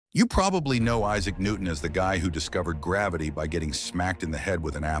You probably know Isaac Newton as the guy who discovered gravity by getting smacked in the head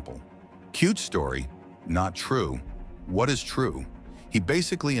with an apple. Cute story, not true. What is true? He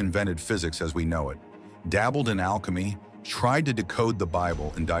basically invented physics as we know it, dabbled in alchemy, tried to decode the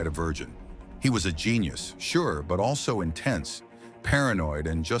Bible, and died a virgin. He was a genius, sure, but also intense, paranoid,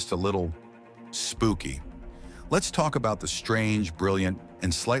 and just a little spooky. Let's talk about the strange, brilliant,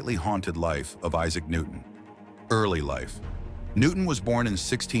 and slightly haunted life of Isaac Newton. Early life. Newton was born in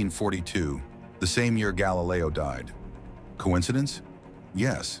 1642, the same year Galileo died. Coincidence?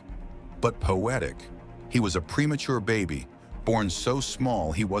 Yes, but poetic. He was a premature baby, born so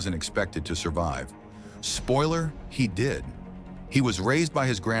small he wasn't expected to survive. Spoiler, he did. He was raised by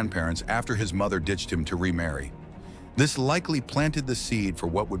his grandparents after his mother ditched him to remarry. This likely planted the seed for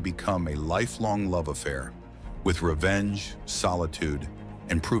what would become a lifelong love affair, with revenge, solitude,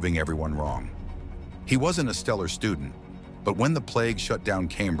 and proving everyone wrong. He wasn't a stellar student, but when the plague shut down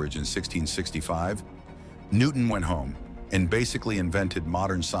Cambridge in 1665, Newton went home and basically invented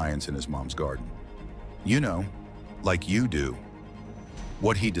modern science in his mom's garden. You know, like you do,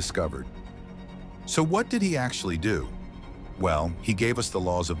 what he discovered. So what did he actually do? Well, he gave us the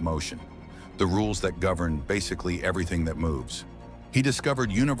laws of motion, the rules that govern basically everything that moves. He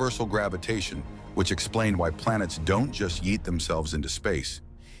discovered universal gravitation, which explained why planets don't just yeet themselves into space.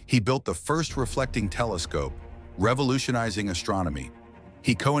 He built the first reflecting telescope, revolutionizing astronomy.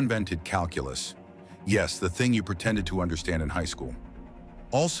 He co-invented calculus. Yes, the thing you pretended to understand in high school.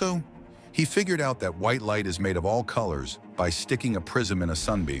 Also, he figured out that white light is made of all colors by sticking a prism in a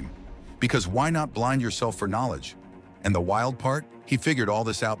sunbeam. Because why not blind yourself for knowledge? And the wild part, he figured all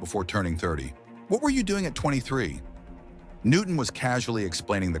this out before turning 30. What were you doing at 23? Newton was casually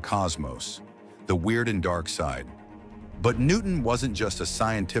explaining the cosmos, the weird and dark side. But Newton wasn't just a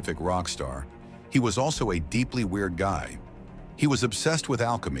scientific rock star. He was also a deeply weird guy. He was obsessed with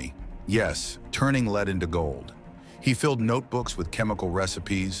alchemy. Yes, turning lead into gold. He filled notebooks with chemical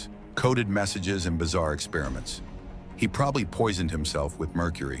recipes, coded messages, and bizarre experiments. He probably poisoned himself with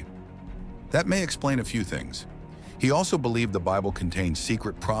mercury. That may explain a few things. He also believed the Bible contained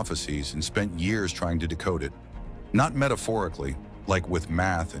secret prophecies and spent years trying to decode it. Not metaphorically, like with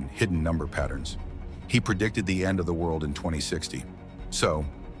math and hidden number patterns. He predicted the end of the world in 2060. So,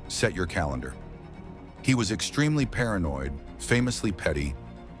 set your calendar. He was extremely paranoid, famously petty,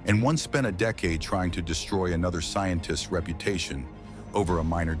 and once spent a decade trying to destroy another scientist's reputation over a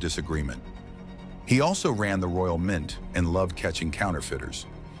minor disagreement. He also ran the Royal Mint and loved catching counterfeiters.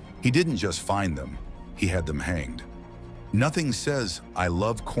 He didn't just find them, he had them hanged. Nothing says, "I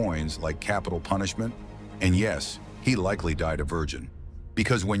love coins" like capital punishment, and yes, he likely died a virgin.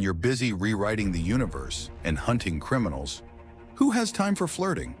 Because when you're busy rewriting the universe and hunting criminals, who has time for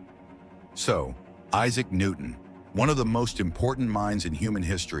flirting? So, Isaac Newton, one of the most important minds in human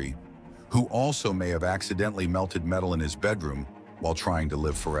history, who also may have accidentally melted metal in his bedroom while trying to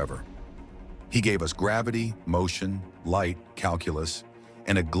live forever. He gave us gravity, motion, light, calculus,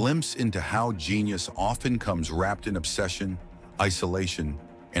 and a glimpse into how genius often comes wrapped in obsession, isolation,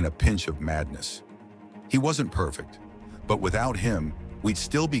 and a pinch of madness. He wasn't perfect, but without him, we'd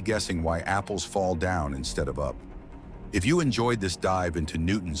still be guessing why apples fall down instead of up. If you enjoyed this dive into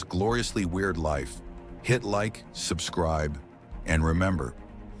Newton's gloriously weird life, hit like, subscribe, and remember,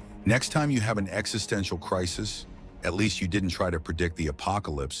 next time you have an existential crisis, at least you didn't try to predict the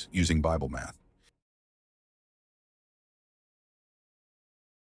apocalypse using Bible math.